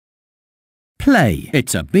Play.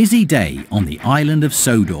 It's a busy day on the island of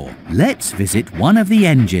Sodor. Let's visit one of the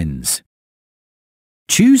engines.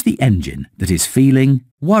 Choose the engine that is feeling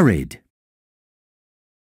worried.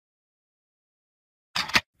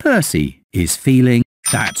 Percy is feeling...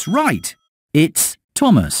 That's right! It's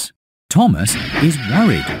Thomas. Thomas is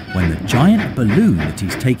worried when the giant balloon that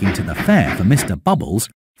he's taking to the fair for Mr. Bubbles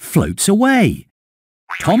floats away.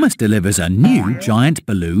 Thomas delivers a new giant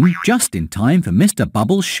balloon just in time for Mr.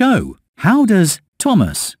 Bubbles' show. How does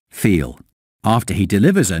Thomas feel after he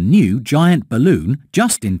delivers a new giant balloon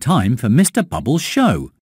just in time for Mr. Bubbles'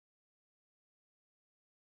 show?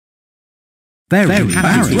 Very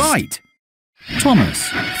embarrassed. Right. Thomas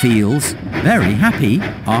feels very happy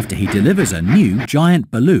after he delivers a new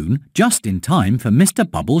giant balloon just in time for Mr.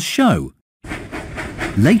 Bubbles' show.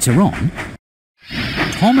 Later on,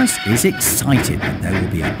 Thomas is excited that there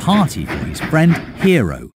will be a party for his friend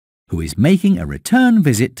Hero, who is making a return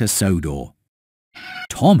visit to Sodor.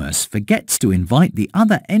 Thomas forgets to invite the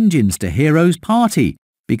other engines to Hero's party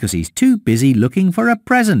because he's too busy looking for a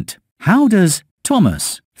present. How does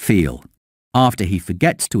Thomas feel after he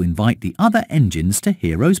forgets to invite the other engines to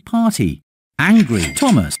Hero's party? Angry.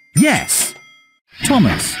 Thomas. Yes!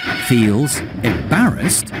 Thomas feels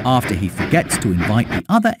embarrassed after he forgets to invite the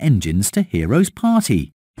other engines to Hero's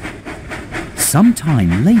party.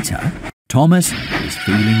 Sometime later, Thomas is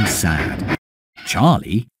feeling sad.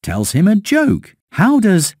 Charlie tells him a joke. How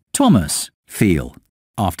does Thomas feel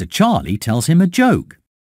after Charlie tells him a joke?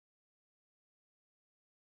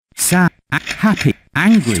 Sad, happy,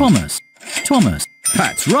 angry. Thomas.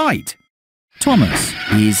 That's right. Thomas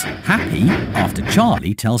is happy after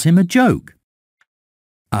Charlie tells him a joke.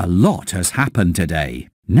 A lot has happened today.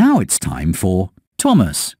 Now it's time for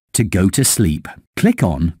Thomas to go to sleep. Click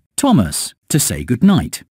on Thomas to say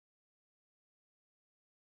goodnight.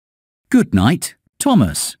 Good night,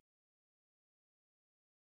 Thomas.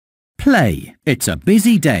 Play. It's a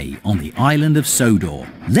busy day on the island of Sodor.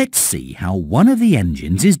 Let's see how one of the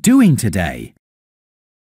engines is doing today.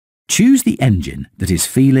 Choose the engine that is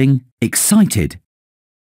feeling excited.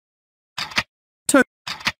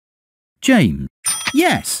 James.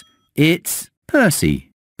 Yes, it's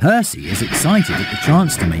Percy. Percy is excited at the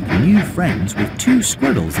chance to make new friends with two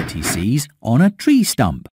squirrels that he sees on a tree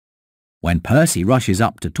stump. When Percy rushes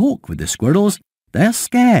up to talk with the squirrels, they're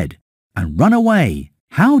scared and run away.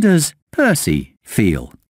 How does Percy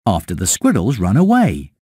feel after the squirrels run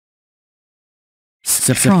away?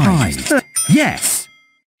 Surprised. Yes!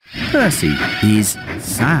 Percy is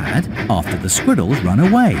sad after the squirrels run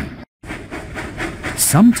away.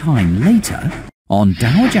 Sometime later, on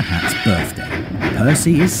Dowager Hat's birthday,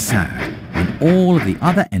 Percy is sad when all of the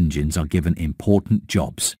other engines are given important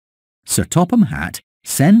jobs. Sir Topham Hatt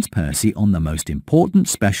sends Percy on the most important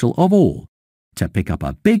special of all, to pick up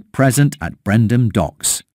a big present at Brendam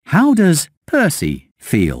Docks. How does Percy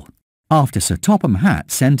feel after Sir Topham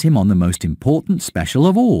Hatt sent him on the most important special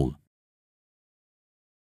of all?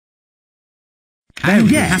 Very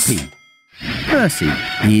happy. Percy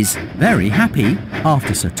is very happy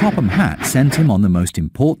after Sir Topham Hatt sent him on the most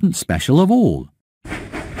important special of all.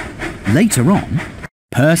 Later on,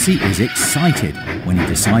 Percy is excited when he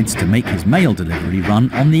decides to make his mail delivery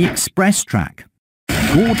run on the express track.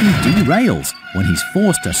 Gordon derails when he's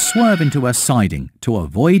forced to swerve into a siding to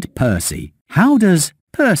avoid Percy. How does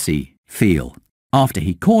Percy feel after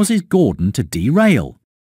he causes Gordon to derail?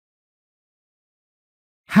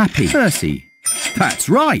 Happy. Percy. That's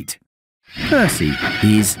right. Percy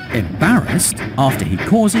is embarrassed after he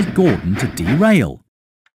causes Gordon to derail.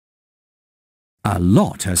 A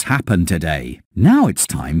lot has happened today. Now it's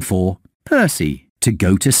time for Percy to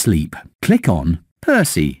go to sleep. Click on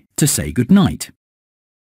Percy to say goodnight.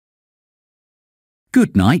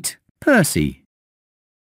 Good night, Percy.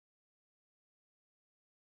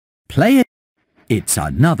 Play it. It's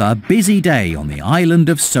another busy day on the island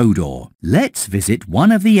of Sodor. Let's visit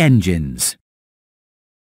one of the engines.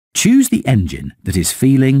 Choose the engine that is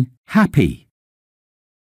feeling happy.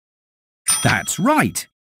 That's right.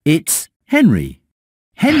 It's Henry.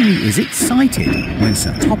 Henry is excited when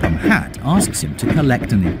Sir Topham Hatt asks him to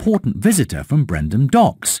collect an important visitor from Brendam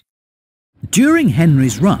Docks. During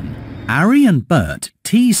Henry's run, Ari and Bert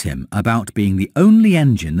tease him about being the only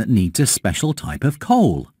engine that needs a special type of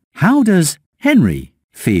coal. How does Henry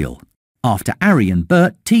feel after Ari and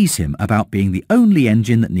Bert tease him about being the only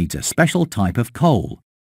engine that needs a special type of coal?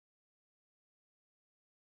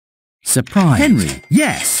 Surprise. Henry.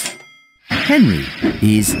 Yes! Henry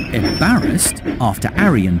is embarrassed after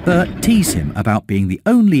Ari and Bert tease him about being the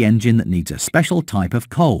only engine that needs a special type of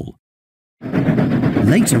coal.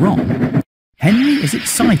 Later on, Henry is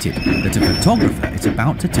excited that a photographer is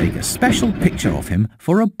about to take a special picture of him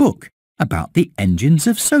for a book about the engines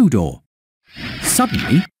of Sodor.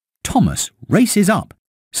 Suddenly, Thomas races up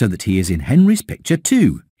so that he is in Henry's picture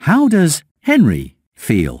too. How does Henry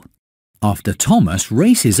feel after Thomas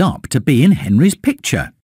races up to be in Henry's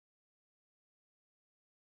picture?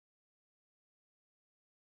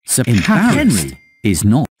 Henry is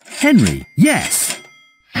not. Henry, yes.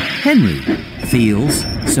 Henry feels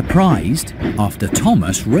surprised after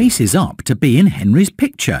Thomas races up to be in Henry's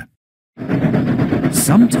picture.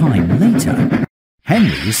 Sometime later,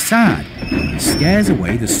 Henry is sad when he scares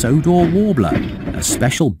away the Sodor warbler, a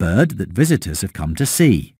special bird that visitors have come to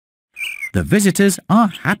see. The visitors are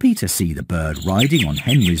happy to see the bird riding on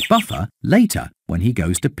Henry's buffer later when he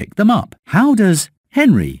goes to pick them up. How does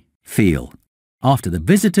Henry feel after the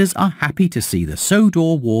visitors are happy to see the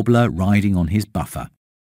Sodor warbler riding on his buffer?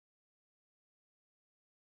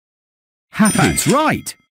 Happy. That's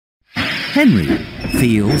right. Henry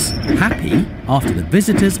feels happy after the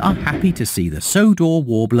visitors are happy to see the Sodor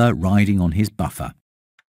warbler riding on his buffer.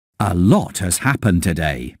 A lot has happened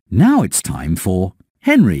today. Now it's time for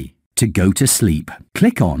Henry to go to sleep.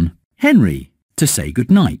 Click on Henry to say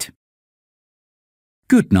goodnight.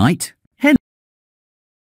 Good night, Henry.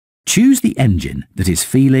 Choose the engine that is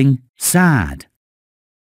feeling sad.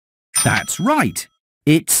 That's right.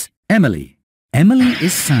 It's Emily. Emily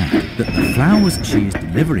is sad that the flowers she is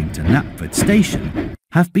delivering to Knapford Station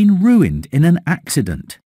have been ruined in an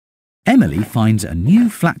accident. Emily finds a new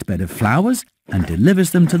flatbed of flowers and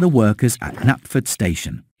delivers them to the workers at Knapford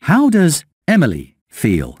Station. How does Emily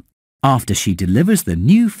feel after she delivers the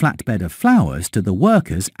new flatbed of flowers to the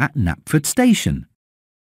workers at Knapford Station?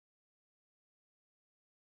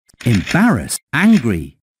 Embarrassed,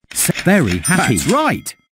 angry, very happy. That's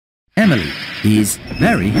right. Emily is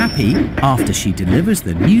very happy after she delivers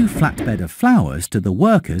the new flatbed of flowers to the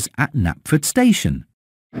workers at Knapford Station.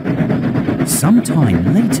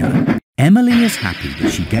 Sometime later, Emily is happy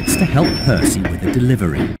that she gets to help Percy with a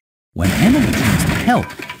delivery. When Emily tries to help,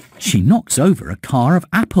 she knocks over a car of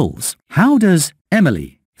apples. How does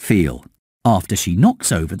Emily feel after she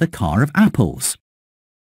knocks over the car of apples?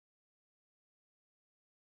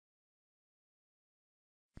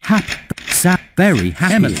 Happy, sad, very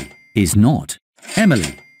happy. Emily is not.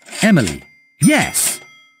 Emily, yes.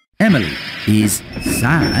 Emily is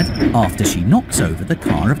sad after she knocks over the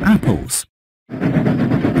car of apples.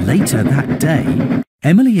 Later that day,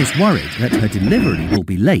 Emily is worried that her delivery will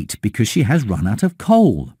be late because she has run out of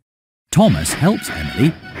coal. Thomas helps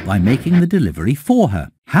Emily by making the delivery for her.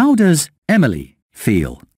 How does Emily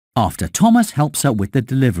feel after Thomas helps her with the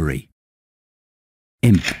delivery?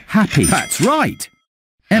 Happy. That's right.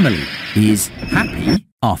 Emily is happy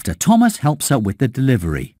after Thomas helps her with the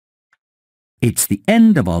delivery. It's the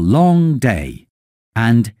end of a long day,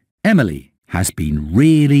 and Emily has been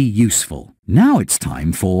really useful. Now it's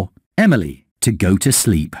time for Emily to go to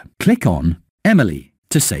sleep. Click on Emily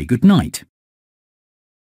to say goodnight.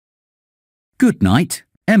 Good night,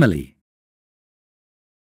 Emily.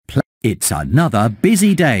 It's another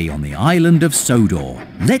busy day on the island of Sodor.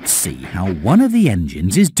 Let's see how one of the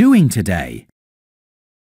engines is doing today.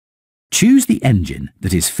 Choose the engine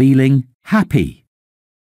that is feeling happy.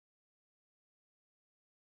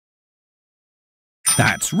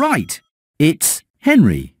 That's right. It's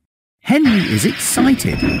Henry. Henry is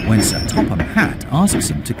excited when Sir Topham Hatt asks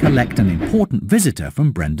him to collect an important visitor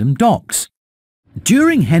from Brendam Docks.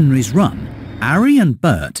 During Henry's run, Ari and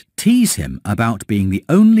Bert tease him about being the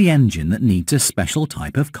only engine that needs a special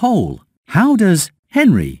type of coal. How does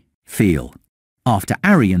Henry feel after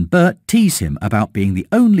Ari and Bert tease him about being the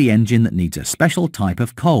only engine that needs a special type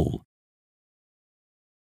of coal?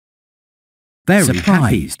 Very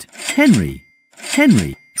surprised. Henry,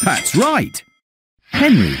 that's right.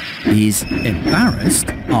 Henry is embarrassed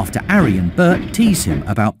after Ari and Bert tease him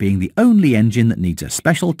about being the only engine that needs a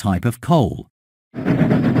special type of coal.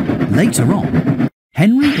 Later on,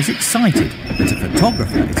 Henry is excited that a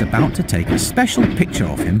photographer is about to take a special picture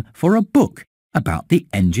of him for a book about the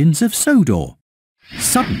engines of Sodor.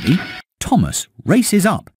 Suddenly, Thomas races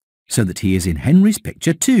up so that he is in Henry's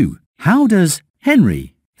picture too. How does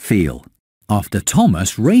Henry feel after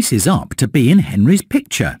Thomas races up to be in Henry's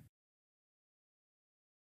picture?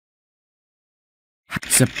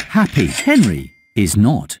 Happy. Henry is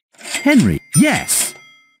not. Henry, yes.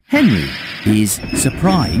 Henry is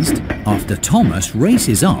surprised after Thomas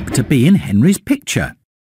races up to be in Henry's picture.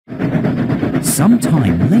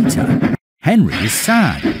 Sometime later, Henry is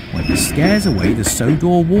sad when he scares away the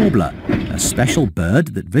Sodor warbler, a special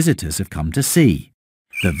bird that visitors have come to see.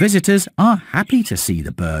 The visitors are happy to see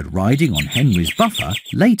the bird riding on Henry's buffer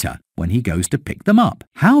later when he goes to pick them up.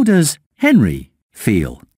 How does Henry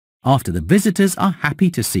feel after the visitors are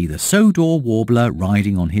happy to see the Sodor warbler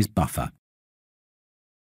riding on his buffer?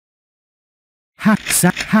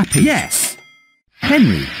 Happy. Yes.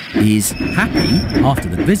 Henry is happy after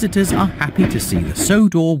the visitors are happy to see the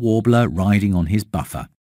Sodor warbler riding on his buffer.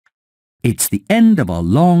 It's the end of a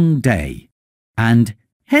long day, and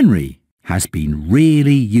Henry has been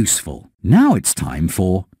really useful. Now it's time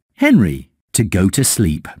for Henry to go to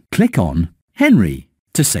sleep. Click on Henry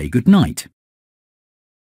to say goodnight.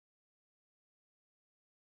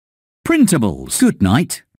 Printables. Good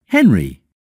night, Henry.